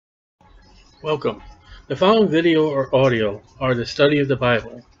Welcome. The following video or audio are the study of the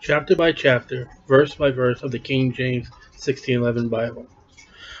Bible, chapter by chapter, verse by verse of the King James 1611 Bible.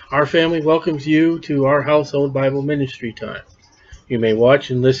 Our family welcomes you to our household Bible ministry time. You may watch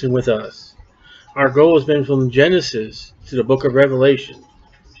and listen with us. Our goal has been from Genesis to the book of Revelation.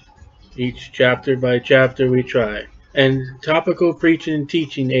 Each chapter by chapter we try. And topical preaching and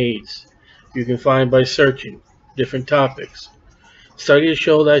teaching aids you can find by searching different topics. Study to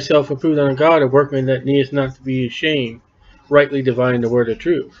show thyself approved unto God, a workman that needeth not to be ashamed, rightly dividing the word of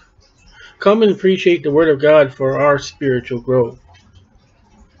truth. Come and appreciate the word of God for our spiritual growth,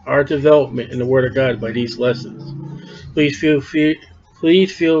 our development in the word of God by these lessons. Please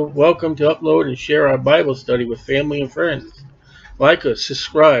feel welcome to upload and share our Bible study with family and friends. Like us,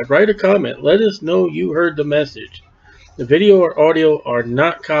 subscribe, write a comment, let us know you heard the message. The video or audio are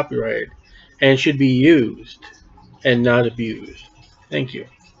not copyrighted and should be used and not abused. Thank you.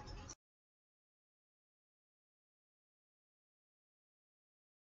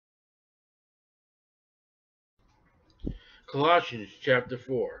 Colossians chapter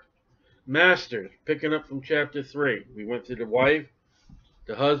 4. Masters, picking up from chapter 3. We went through the wife,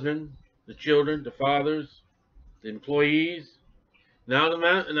 the husband, the children, the fathers, the employees, now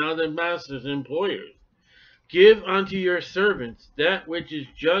the masters and employers. Give unto your servants that which is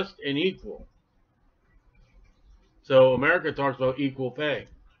just and equal. So America talks about equal pay.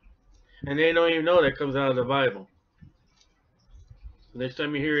 And they don't even know that comes out of the Bible. Next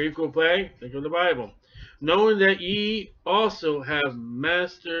time you hear equal pay, think of the Bible. Knowing that ye also have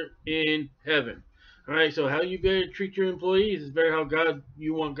master in heaven. All right, so how you better treat your employees is better how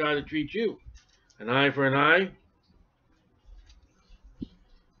you want God to treat you. An eye for an eye.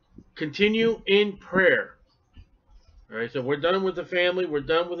 Continue in prayer. All right, so we're done with the family. We're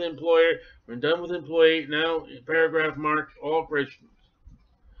done with the employer. We're done with employee. Now, paragraph marks, all Christians.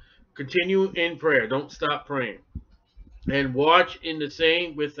 Continue in prayer. Don't stop praying. And watch in the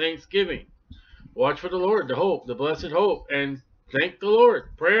same with thanksgiving. Watch for the Lord, the hope, the blessed hope, and thank the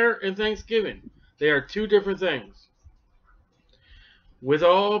Lord. Prayer and thanksgiving. They are two different things. With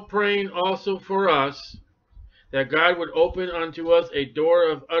all praying also for us, that God would open unto us a door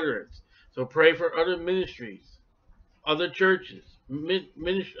of utterance. So pray for other ministries, other churches,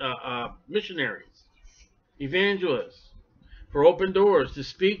 missionaries, evangelists, for open doors to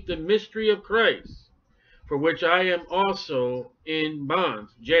speak the mystery of Christ, for which I am also in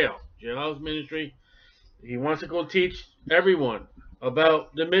bonds, jailhouse ministry. He wants to go teach everyone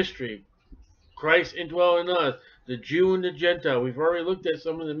about the mystery. Christ indwelling us, the Jew and the Gentile. We've already looked at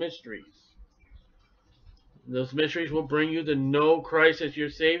some of the mysteries. Those mysteries will bring you to know Christ as your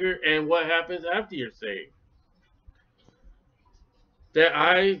Savior and what happens after you're saved. That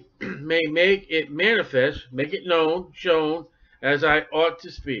I may make it manifest, make it known, shown, as I ought to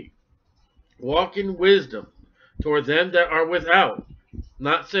speak. Walk in wisdom toward them that are without,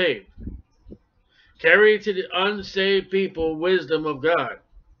 not saved. Carry to the unsaved people wisdom of God,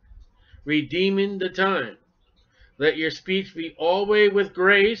 redeeming the time. Let your speech be always with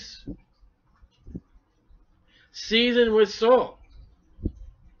grace, seasoned with salt.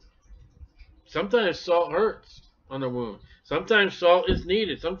 Sometimes salt hurts on a wound. Sometimes salt is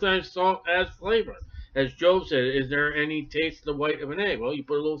needed. Sometimes salt adds flavor. As Job said, is there any taste of the white of an egg? Well, you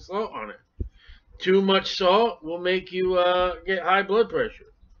put a little salt on it. Too much salt will make you get high blood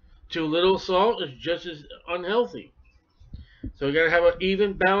pressure. Too little salt is just as unhealthy. So you got to have an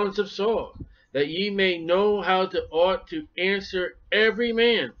even balance of salt, that ye may know how to ought to answer every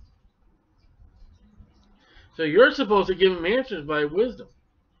man. So you're supposed to give them answers by wisdom.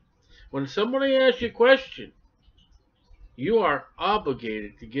 When somebody asks you a question, you are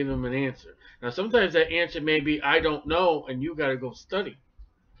obligated to give them an answer. Now, sometimes that answer may be, I don't know, and you got to go study.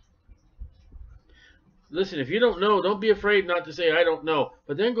 Listen, if you don't know, don't be afraid not to say, I don't know.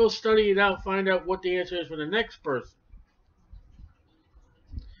 But then go study it out, find out what the answer is for the next person.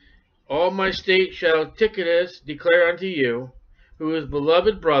 All my state shall Tychicus declare unto you, who is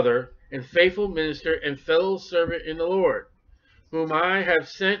beloved brother, and faithful minister, and fellow servant in the Lord, whom I have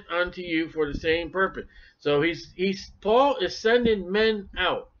sent unto you for the same purpose. So Paul is sending men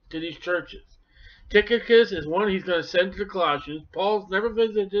out to these churches. Tychicus is one he's going to send to the Colossians. Paul's never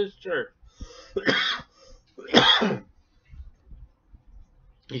visited this church.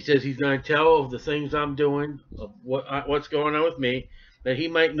 He says he's going to tell of the things I'm doing, of what's going on with me, that he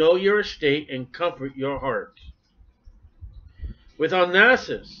might know your estate and comfort your hearts. With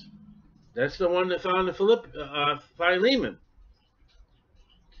Onesimus, that's the one that found the Philemon,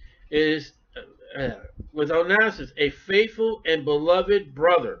 is with Onesimus, a faithful and beloved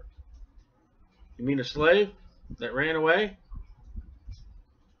brother. You mean a slave that ran away?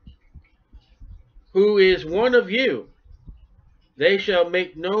 who is one of you. They shall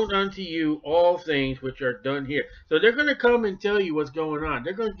make known unto you all things which are done here. So they're going to come and tell you what's going on.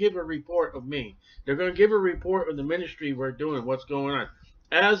 They're going to give a report of me. They're going to give a report of the ministry we're doing, what's going on.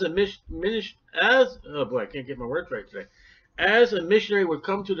 As a oh boy, I can't get my words right today. As a missionary would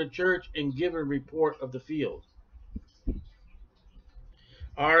come to the church and give a report of the field.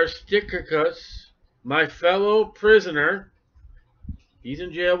 Aristarchus, my fellow prisoner, he's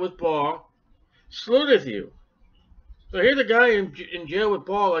in jail with Paul, saluteth you. So here's a guy in jail with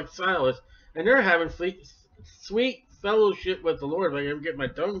Paul, like Silas, and they're having sweet fellowship with the Lord. If I can get my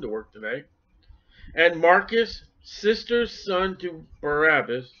tongue to work today. And Marcus, sister's son to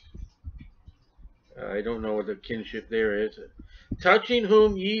Barabbas, I don't know what the kinship there is, touching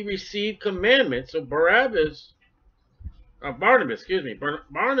whom ye received commandments. So Barnabas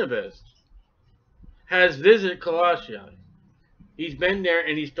has visited Colossae. He's been there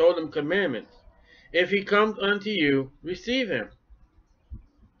and he's told them commandments. If he comes unto you, receive him.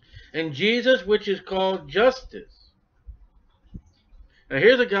 And Jesus, which is called Justice. Now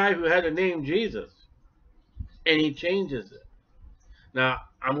here's a guy who had a name Jesus, and he changes it. Now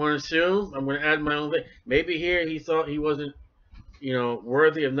I'm going to assume, I'm going to add my own thing. Maybe here he thought he wasn't,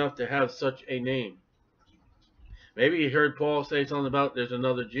 worthy enough to have such a name. Maybe he heard Paul say something about there's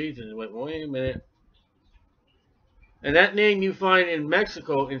another Jesus, and went, wait a minute. And that name you find in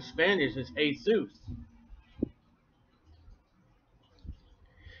Mexico in Spanish is Jesus,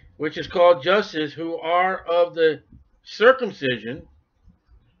 which is called Justice, who are of the circumcision.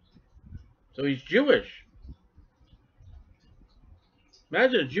 So he's Jewish.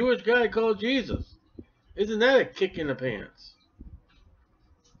 Imagine a Jewish guy called Jesus. Isn't that a kick in the pants?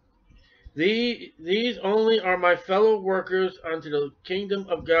 These only are my fellow workers unto the kingdom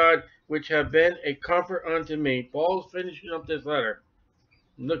of God, which have been a comfort unto me. Paul's finishing up this letter.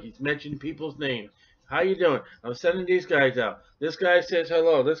 Look, he's mentioning people's names. How you doing? I'm sending these guys out. This guy says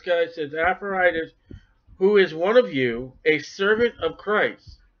hello. This guy says Epaphroditus, who is one of you, a servant of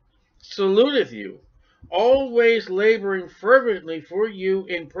Christ, saluteth you, always laboring fervently for you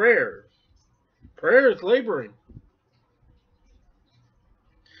in prayers. Prayer is laboring.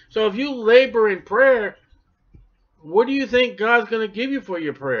 So if you labor in prayer, what do you think God's going to give you for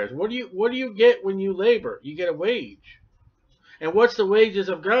your prayers? What do you get when you labor? You get a wage. And what's the wages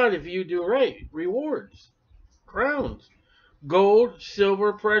of God if you do right? Rewards, crowns, gold,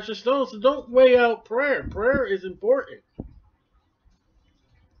 silver, precious stones. So don't weigh out prayer. Prayer is important.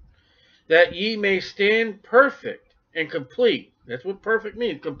 That ye may stand perfect and complete. That's what perfect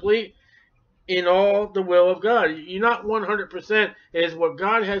means. Complete in all the will of God. You're not 100%. Is what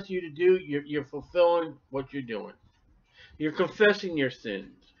God has you to do. You're fulfilling what you're doing. You're confessing your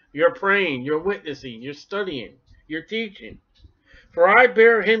sins. You're praying. You're witnessing. You're studying. You're teaching. For I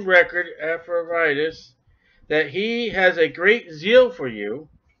bear him record, Epaphroditus, that he has a great zeal for you,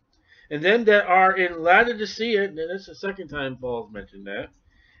 and them that are in Laodicea, and that's the second time Paul's mentioned that,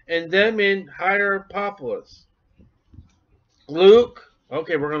 and them in Hierapolis. Luke,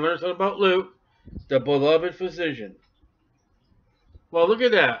 okay, we're going to learn something about Luke, the beloved physician. Well, look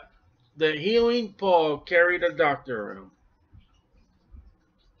at that. The healing Paul carried a doctor around.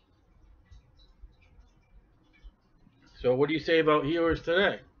 So what do you say about healers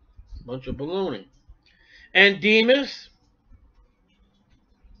today? Bunch of baloney. And Demas,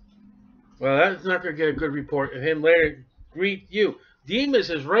 well, that's not going to get a good report of him later. Greet you.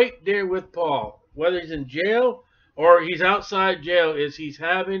 Demas is right there with Paul. Whether he's in jail or he's outside jail, he's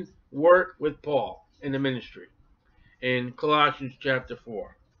having work with Paul in the ministry. In Colossians chapter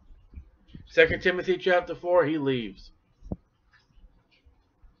 4. 2 Timothy chapter 4, he leaves.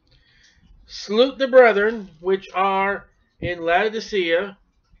 Salute the brethren which are in Laodicea,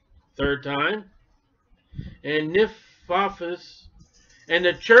 third time, and Nephaphis, and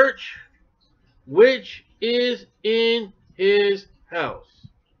the church which is in his house.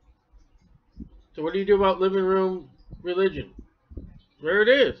 So what do you do about living room religion? There it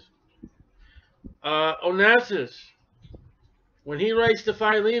is. Onassis, when he writes to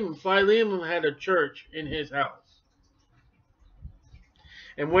Philemon, Philemon had a church in his house.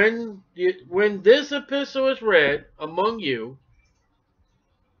 And when this epistle is read among you,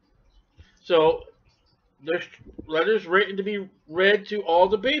 so there's letters written to be read to all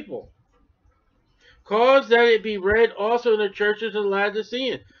the people. Cause that it be read also in the churches of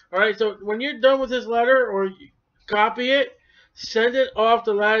Laodicean. All right, so when you're done with this letter or copy it, send it off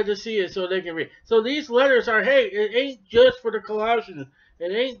to Laodicea so they can read. So these letters are, hey, it ain't just for the Colossians.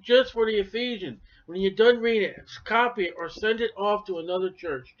 It ain't just for the Ephesians. When you're done reading it, copy it or send it off to another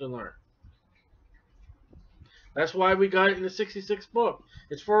church to learn. That's why we got it in the 66th book.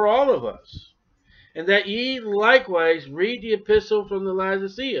 It's for all of us. And that ye likewise read the epistle from the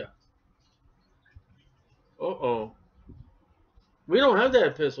Laodicea. Uh-oh. We don't have that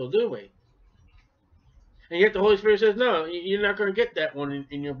epistle, do we? And yet the Holy Spirit says, no, you're not going to get that one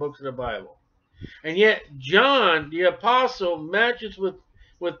in your books of the Bible. And yet John, the apostle, matches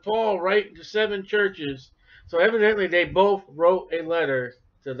with Paul writing to 7 churches. So evidently they both wrote a letter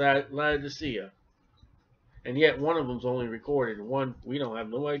to that Laodicea. And yet one of them's only recorded. And one, we don't have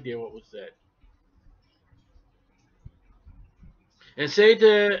no idea what was said. And say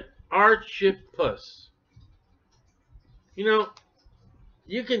to Archippus. You know,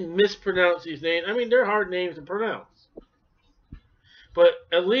 you can mispronounce these names. I mean, they're hard names to pronounce. But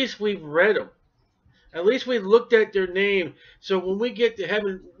at least we've read them. At least we looked at their name. So when we get to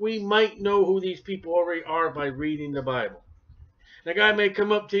heaven, we might know who these people already are by reading the Bible. The guy may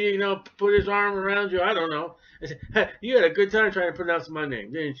come up to you, put his arm around you. I don't know. And say, hey, you had a good time trying to pronounce my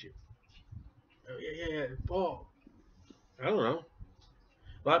name, didn't you? Oh, yeah, Paul. I don't know.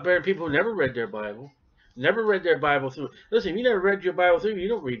 A lot better than people who never read their Bible. Never read their Bible through. Listen, if you never read your Bible through, you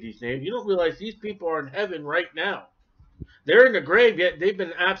don't read these names. You don't realize these people are in heaven right now. They're in the grave, yet they've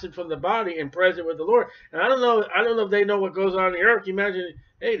been absent from the body and present with the Lord. And I don't know if they know what goes on in the earth. You imagine,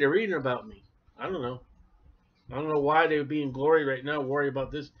 hey, they're reading about me. I don't know. I don't know why they would be in glory right now, worry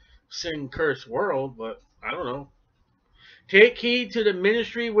about this sin-cursed world, but I don't know. Take heed to the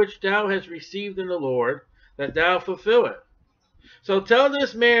ministry which thou hast received in the Lord, that thou fulfill it. So tell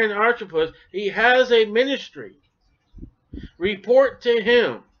this man Archippus, he has a ministry. Report to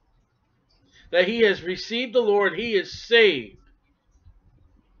him that he has received the Lord, he is saved,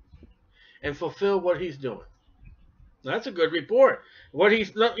 and fulfill what he's doing. That's a good report.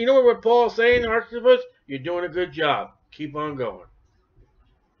 You know what Paul's saying, Archippus? You're doing a good job. Keep on going.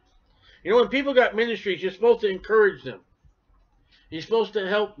 You know, when people got ministries, you're supposed to encourage them. You're supposed to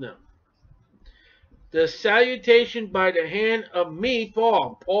help them. The salutation by the hand of me,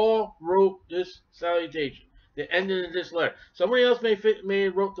 Paul. Paul wrote this salutation, the ending of this letter. Somebody else may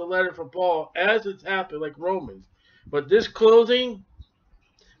have wrote the letter for Paul as it's happened, like Romans. But this closing,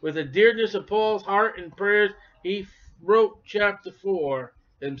 with the dearness of Paul's heart and prayers, he wrote chapter 4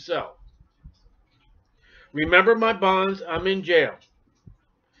 himself. Remember my bonds, I'm in jail.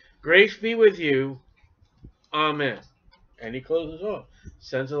 Grace be with you. Amen. And he closes off.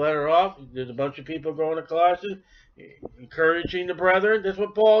 Sends a letter off. There's a bunch of people going to Colossians, encouraging the brethren. That's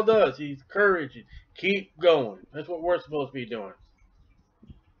what Paul does. He's encouraging. Keep going. That's what we're supposed to be doing.